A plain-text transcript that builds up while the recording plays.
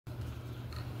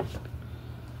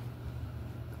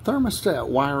Thermostat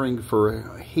wiring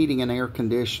for heating and air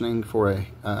conditioning, for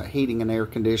a heating and air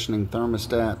conditioning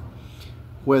thermostat,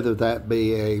 whether that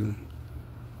be a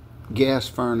gas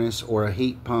furnace or a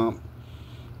heat pump,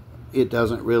 it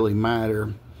doesn't really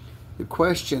matter. The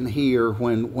question here,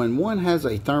 when one has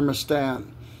a thermostat,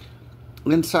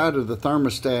 inside of the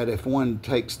thermostat, if one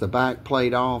takes the back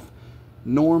plate off,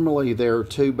 normally there are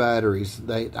two batteries.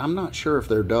 I'm not sure if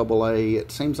they're AA.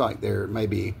 It seems like they're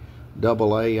maybe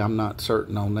AA. I'm not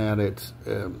certain on that.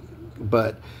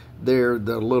 But they're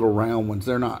the little round ones.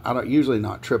 They're not. Usually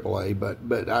not AAA,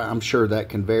 but I'm sure that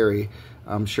can vary.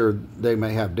 I'm sure they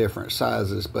may have different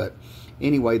sizes, but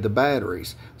anyway, the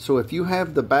batteries. So if you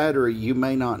have the battery, you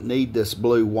may not need this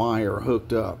blue wire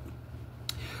hooked up.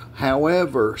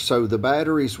 However, so the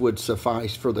batteries would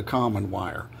suffice for the common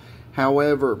wire.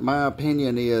 However, my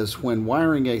opinion is, when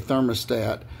wiring a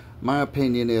thermostat, my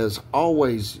opinion is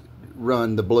always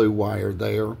run the blue wire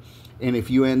there. And if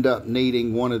you end up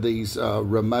needing one of these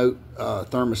remote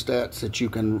thermostats that you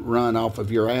can run off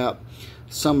of your app,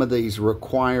 some of these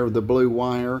require the blue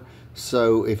wire.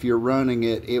 So if you're running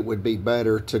it, it would be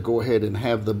better to go ahead and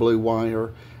have the blue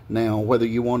wire. Now, whether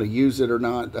you want to use it or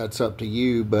not, that's up to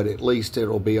you, but at least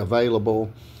it'll be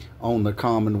available on the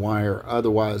common wire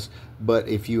otherwise. But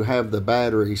if you have the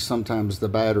batteries, sometimes the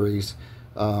batteries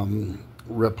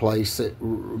replace it,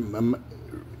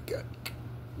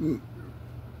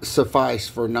 suffice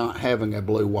for not having a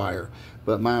blue wire.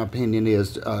 But my opinion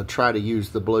is try to use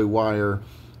the blue wire.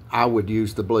 I would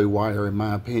use the blue wire, in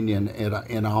my opinion,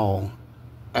 in all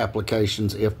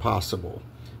applications if possible.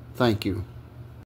 Thank you.